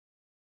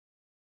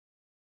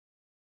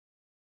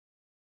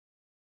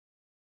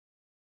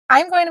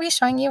I'm going to be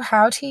showing you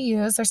how to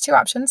use, there's two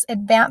options,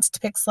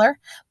 Advanced Pixlr.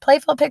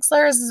 Playful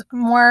Pixlr is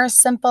more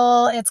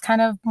simple. It's kind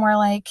of more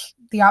like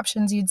the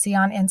options you'd see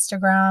on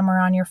Instagram or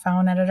on your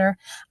phone editor.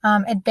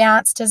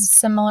 Advanced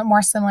is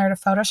more similar to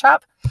Photoshop.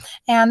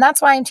 And that's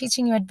why I'm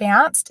teaching you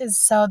Advanced, is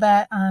so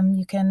that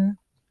you can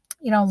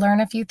learn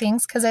a few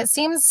things, because it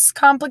seems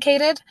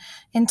complicated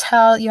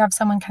until you have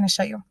someone kind of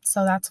show you.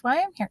 So that's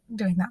why I'm here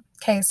doing that.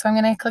 Okay, so I'm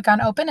going to click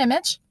on Open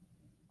Image.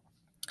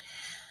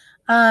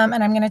 And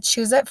I'm going to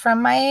choose it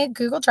from my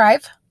Google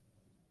Drive.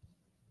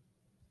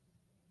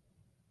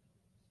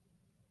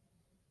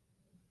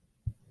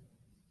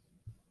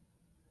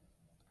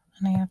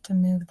 And I have to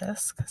move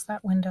this because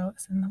that window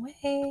is in the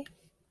way.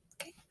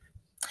 Okay.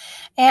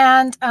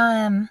 And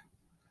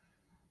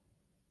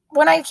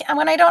when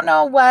I don't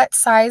know what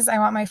size I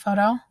want my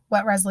photo,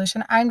 what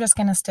resolution, I'm just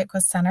going to stick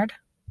with centered,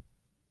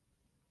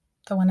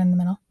 the one in the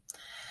middle.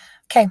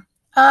 Okay.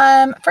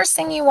 First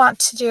thing you want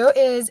to do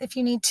is, if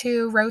you need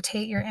to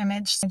rotate your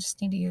image, I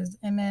just need to use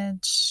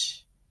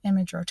image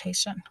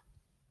rotation.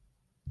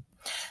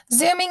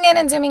 Zooming in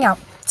and zooming out.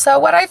 So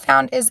what I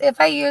found is if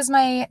I use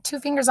my 2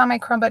 fingers on my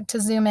Chromebook to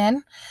zoom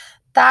in,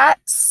 that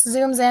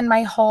zooms in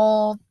my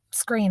whole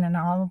screen and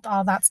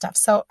all that stuff.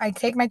 So I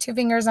take my 2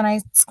 fingers and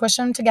I squish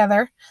them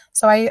together.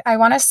 So I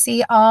want to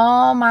see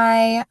all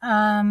my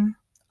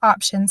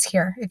options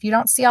here. If you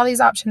don't see all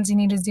these options, you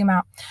need to zoom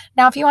out.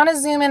 Now, if you want to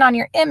zoom in on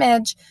your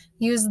image,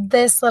 use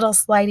this little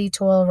slidey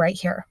tool right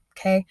here.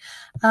 Okay.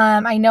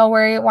 I know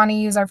we want to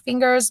use our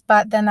fingers,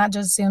 but then that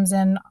just zooms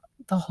in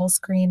the whole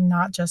screen,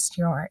 not just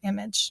your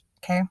image.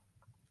 Okay.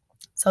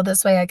 So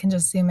this way I can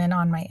just zoom in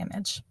on my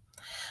image.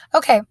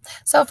 Okay.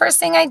 So first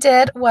thing I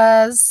did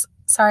was,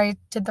 sorry,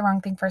 did the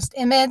wrong thing first.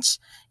 Image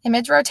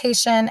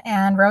rotation,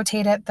 and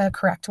rotate it the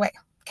correct way.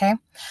 Okay.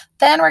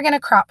 Then we're going to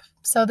crop.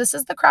 So this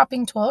is the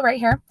cropping tool right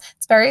here.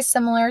 It's very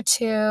similar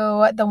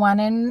to the one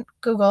in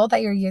Google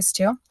that you're used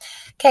to.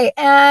 Okay.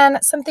 And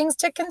some things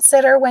to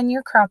consider when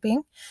you're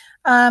cropping.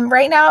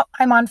 Right now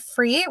I'm on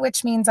free,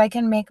 which means I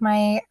can make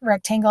my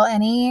rectangle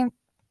any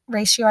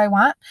ratio I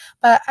want,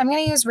 but I'm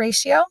going to use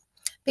ratio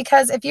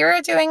because if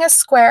you're doing a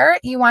square,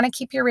 you want to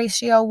keep your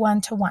ratio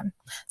 1:1.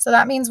 So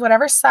that means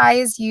whatever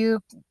size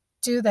you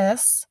do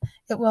this,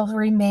 it will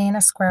remain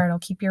a square. It'll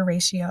keep your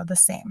ratio the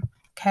same.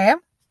 Okay.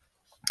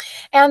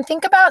 And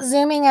think about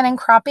zooming in and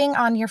cropping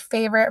on your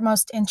favorite,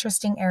 most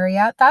interesting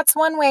area. That's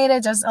one way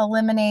to just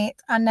eliminate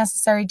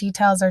unnecessary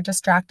details or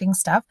distracting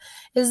stuff,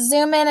 is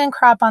zoom in and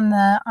crop on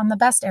the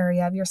best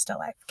area of your still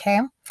life.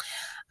 Okay.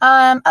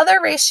 Other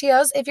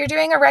ratios, if you're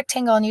doing a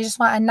rectangle and you just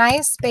want a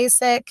nice,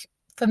 basic,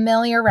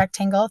 familiar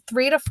rectangle,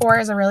 3:4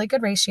 is a really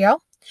good ratio.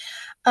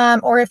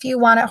 Or if you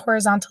want it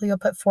horizontal, you'll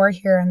put 4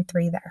 here and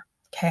 3 there.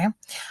 Okay.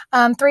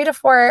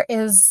 3:4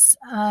 is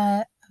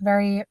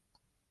very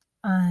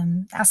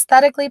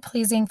aesthetically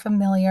pleasing,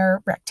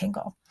 familiar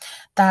rectangle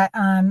that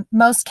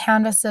most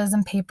canvases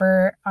and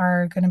paper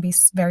are going to be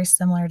very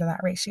similar to that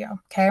ratio.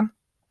 Okay.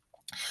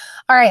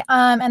 All right.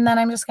 And then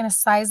I'm just going to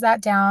size that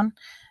down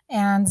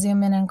and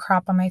zoom in and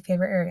crop on my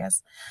favorite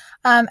areas.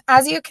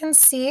 As you can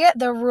see,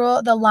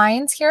 the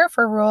lines here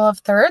for rule of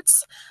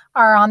thirds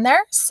are on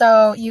there.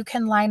 So you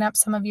can line up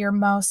some of your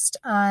most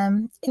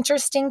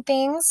interesting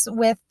things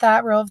with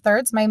that rule of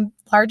thirds. My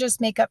largest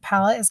makeup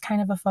palette is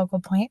kind of a focal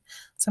point.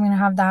 So I'm going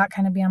to have that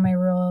kind of be on my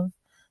rule of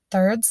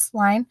thirds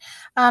line.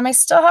 I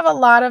still have a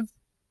lot of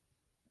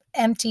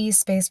empty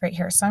space right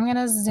here. So I'm going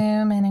to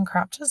zoom in and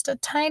crop just a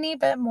tiny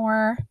bit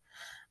more.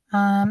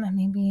 And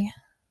maybe...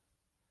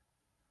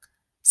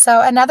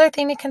 So another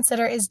thing to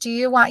consider is, do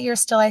you want your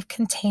still life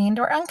contained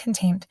or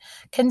uncontained?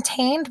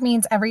 Contained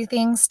means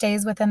everything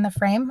stays within the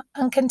frame.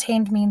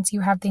 Uncontained means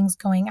you have things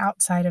going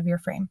outside of your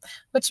frame,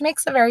 which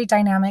makes a very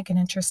dynamic and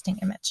interesting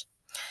image.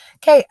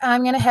 Okay,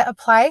 I'm going to hit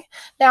apply.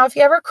 Now, if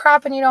you ever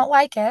crop and you don't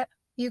like it,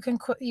 you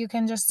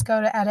can just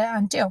go to edit,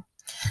 undo.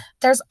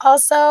 There's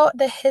also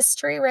the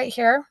history right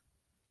here,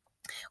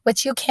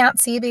 which you can't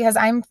see because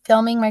I'm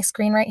filming my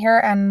screen right here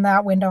and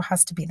that window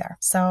has to be there.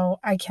 So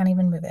I can't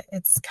even move it.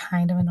 It's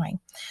kind of annoying.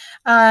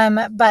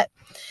 But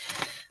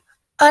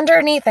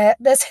underneath it,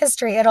 this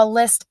history, it'll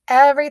list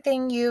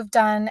everything you've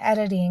done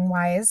editing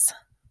wise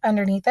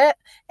underneath it.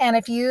 And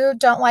if you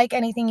don't like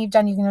anything you've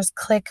done, you can just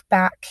click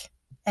back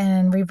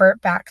and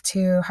revert back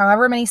to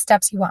however many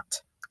steps you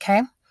want.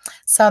 Okay.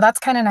 So that's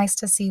kind of nice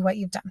to see what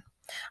you've done.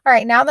 All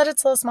right. Now that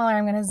it's a little smaller,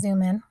 I'm going to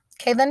zoom in.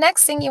 Okay, the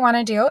next thing you want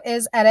to do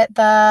is edit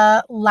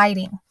the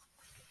lighting.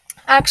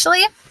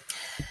 Actually,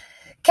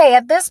 okay,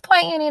 at this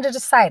point you need to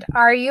decide,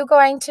 are you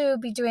going to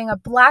be doing a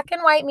black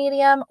and white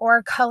medium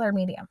or color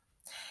medium?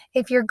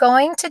 If you're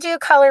going to do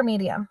color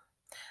medium,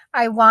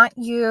 I want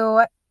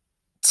you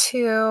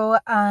to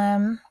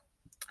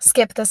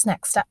skip this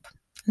next step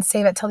and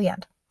save it till the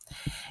end.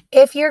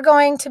 If you're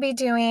going to be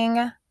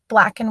doing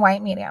black and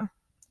white medium,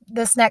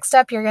 this next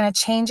step, you're going to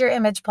change your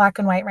image black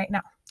and white right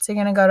now. So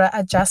you're going to go to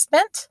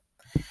Adjustment,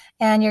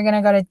 and you're going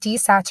to go to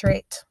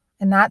Desaturate,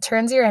 and that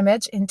turns your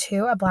image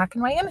into a black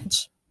and white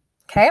image.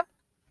 Okay.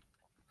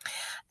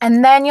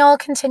 And then you'll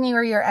continue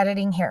your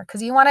editing here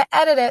because you want to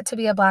edit it to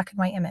be a black and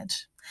white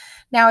image.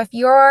 Now, if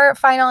your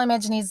final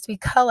image needs to be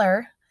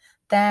color,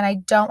 then I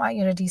don't want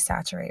you to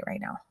desaturate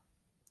right now.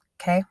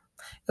 Okay.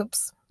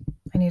 Oops.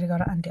 I need to go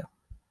to undo.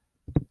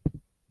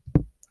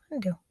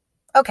 Undo.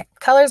 Okay,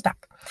 color's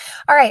back.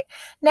 All right,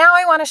 now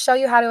I want to show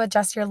you how to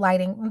adjust your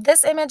lighting.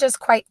 This image is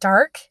quite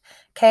dark,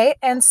 okay?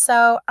 And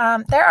so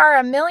there are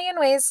a million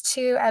ways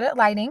to edit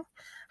lighting: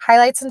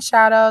 highlights and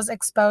shadows,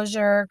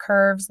 exposure,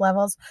 curves,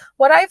 levels.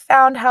 What I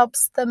found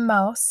helps the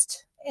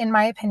most, in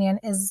my opinion,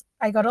 is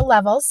I go to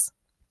levels,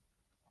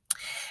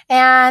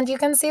 and you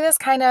can see this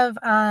kind of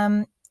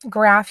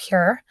graph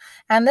here,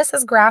 and this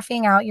is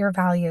graphing out your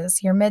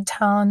values, your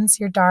midtones,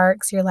 your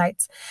darks, your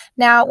lights.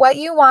 Now what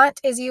you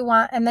want is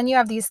and then you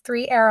have these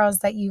 3 arrows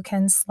that you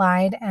can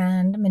slide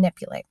and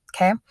manipulate.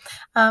 Okay,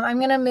 I'm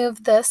going to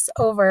move this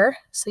over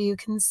so you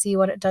can see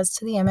what it does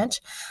to the image.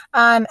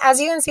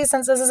 As you can see,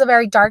 since this is a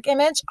very dark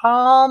image,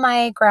 all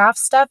my graph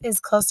stuff is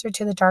closer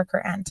to the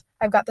darker end.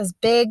 I've got this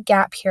big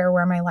gap here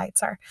where my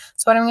lights are.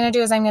 So what I'm going to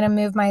do is I'm going to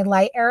move my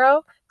light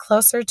arrow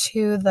closer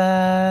to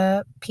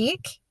the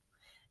peak.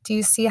 Do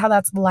you see how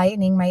that's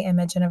lightening my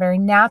image in a very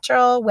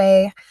natural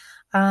way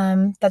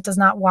that does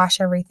not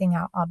wash everything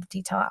out, all the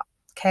detail out?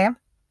 Okay.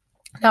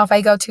 Now, if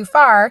I go too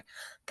far,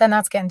 then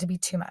that's getting to be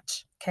too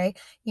much. Okay.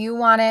 You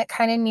want it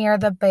kind of near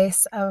the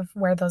base of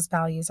where those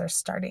values are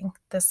starting,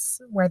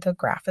 where the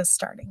graph is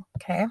starting.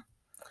 Okay.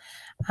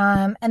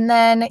 And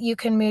then you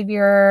can move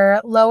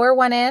your lower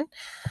one in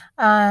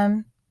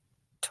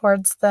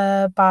towards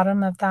the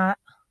bottom of that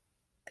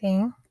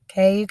thing.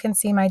 Okay, you can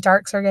see my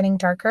darks are getting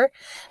darker.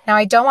 Now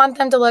I don't want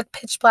them to look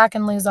pitch black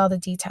and lose all the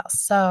details.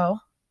 So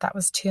that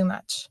was too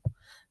much.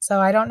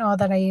 So I don't know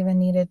that I even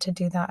needed to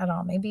do that at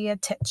all. Maybe a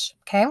titch.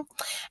 Okay.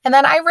 And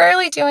then I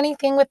rarely do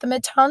anything with the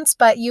midtones,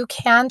 but you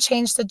can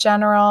change the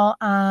general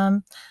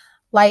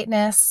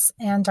lightness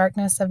and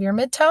darkness of your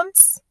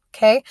midtones.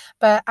 Okay.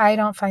 But I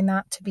don't find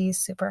that to be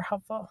super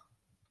helpful.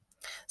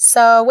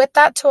 So with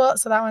that tool,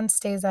 so that one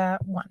stays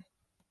at 1.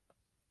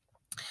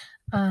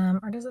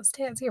 Or does it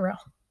stay at 0?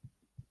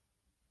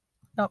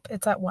 Nope,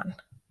 it's at 1.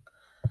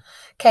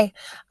 Okay.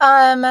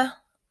 Actually,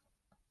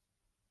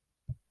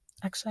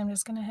 I'm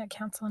just going to hit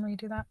cancel and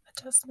redo that.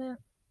 Adjustment,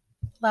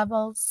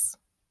 levels.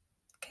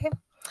 Okay.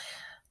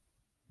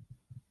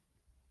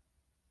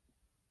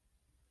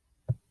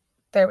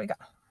 There we go.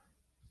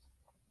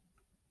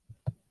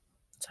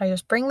 So I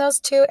just bring those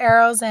 2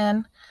 arrows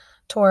in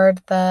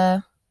toward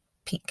the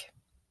peak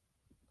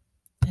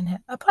and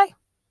hit apply.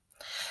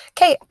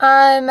 Okay.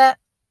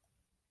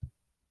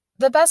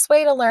 The best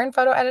way to learn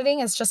photo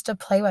editing is just to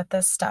play with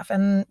this stuff.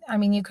 And I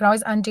mean, you can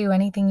always undo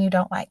anything you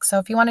don't like. So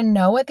if you want to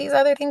know what these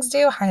other things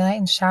do, highlight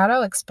and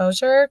shadow,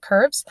 exposure,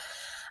 curves,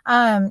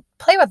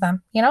 play with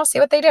them,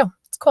 see what they do.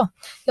 It's cool.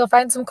 You'll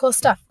find some cool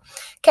stuff.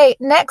 Okay,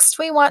 next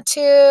we want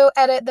to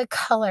edit the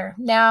color.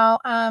 Now,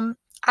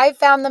 I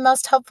found the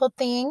most helpful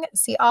thing.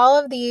 See,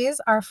 all of these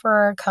are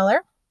for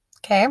color.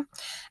 Okay,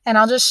 and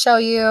I'll just show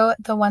you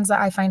the ones that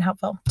I find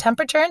helpful.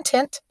 Temperature and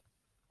tint.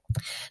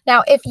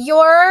 Now, if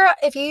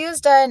you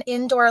used an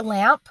indoor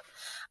lamp,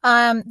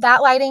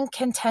 that lighting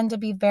can tend to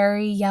be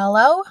very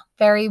yellow,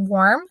 very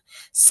warm.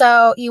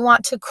 So you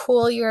want to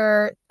cool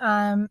your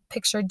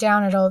picture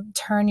down. It'll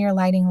turn your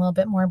lighting a little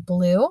bit more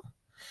blue.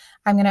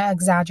 I'm going to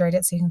exaggerate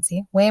it so you can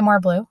see way more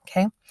blue.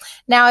 Okay.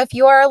 Now, if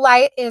your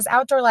light is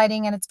outdoor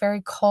lighting and it's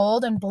very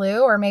cold and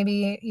blue, or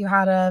maybe you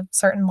had a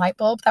certain light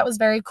bulb that was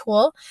very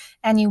cool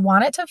and you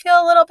want it to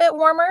feel a little bit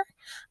warmer,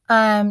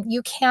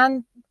 you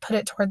can put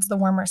it towards the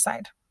warmer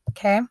side.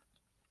 Okay.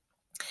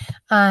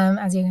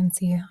 As you can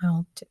see,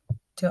 I'll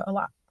do it a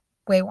lot,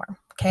 way warm.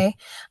 Okay.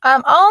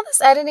 All this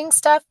editing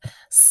stuff,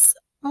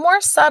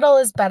 more subtle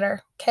is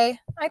better. Okay.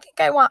 I think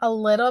I want a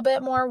little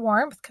bit more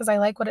warmth because I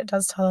like what it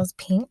does to those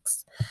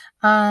pinks.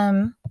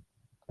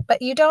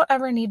 But you don't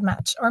ever need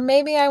much. Or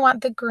maybe I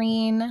want the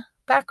green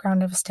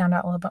background to stand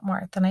out a little bit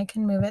more. Then I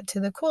can move it to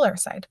the cooler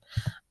side.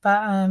 But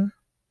I'm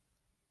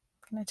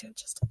going to do it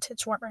just a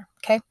titch warmer.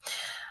 Okay.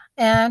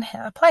 And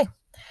hit apply.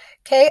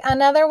 Okay,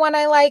 another one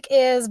I like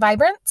is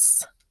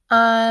vibrance.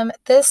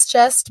 This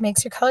just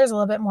makes your colors a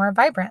little bit more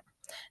vibrant.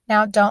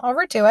 Now, don't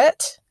overdo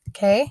it,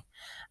 okay?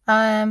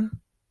 Or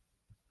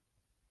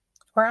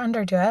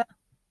underdo it.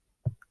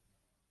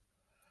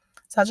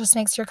 So that just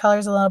makes your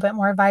colors a little bit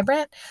more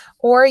vibrant.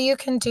 Or you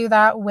can do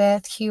that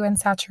with hue and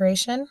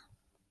saturation.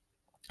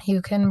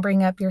 You can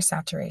bring up your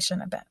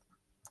saturation a bit.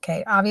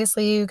 Okay,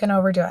 obviously you can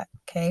overdo it,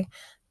 okay?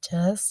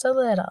 Just a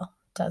little,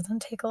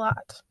 doesn't take a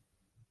lot.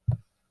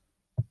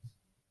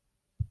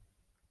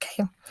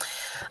 Okay,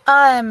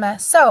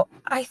 so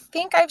I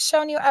think I've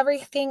shown you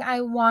everything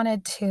I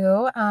wanted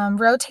to.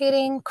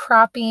 Rotating,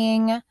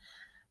 cropping,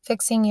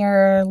 fixing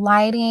your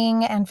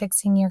lighting, and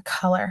fixing your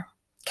color.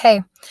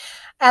 Okay,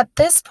 at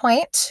this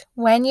point,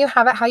 when you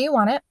have it how you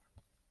want it,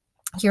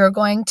 you're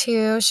going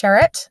to share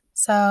it.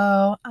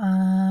 So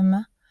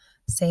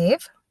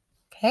save.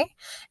 Okay,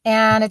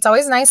 and it's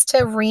always nice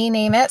to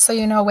rename it so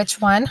you know which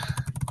one.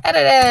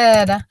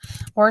 Edited,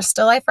 or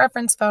still life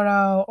reference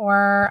photo,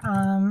 or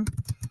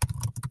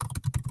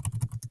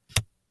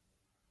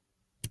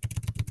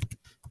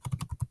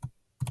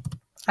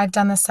I've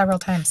done this several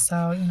times,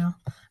 so, you know,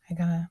 I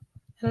gotta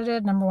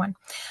edited number 1.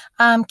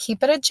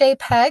 Keep it a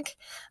JPEG.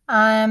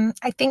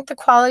 I think the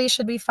quality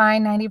should be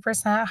fine,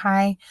 90%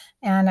 high,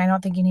 and I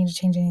don't think you need to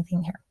change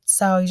anything here.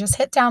 So you just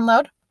hit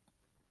download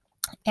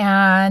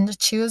and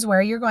choose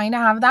where you're going to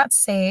have that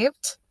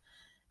saved.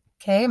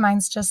 Okay,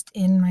 mine's just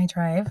in my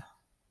drive.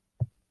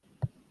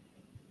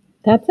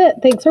 That's it.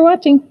 Thanks for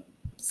watching.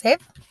 Save.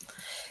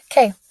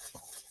 Okay,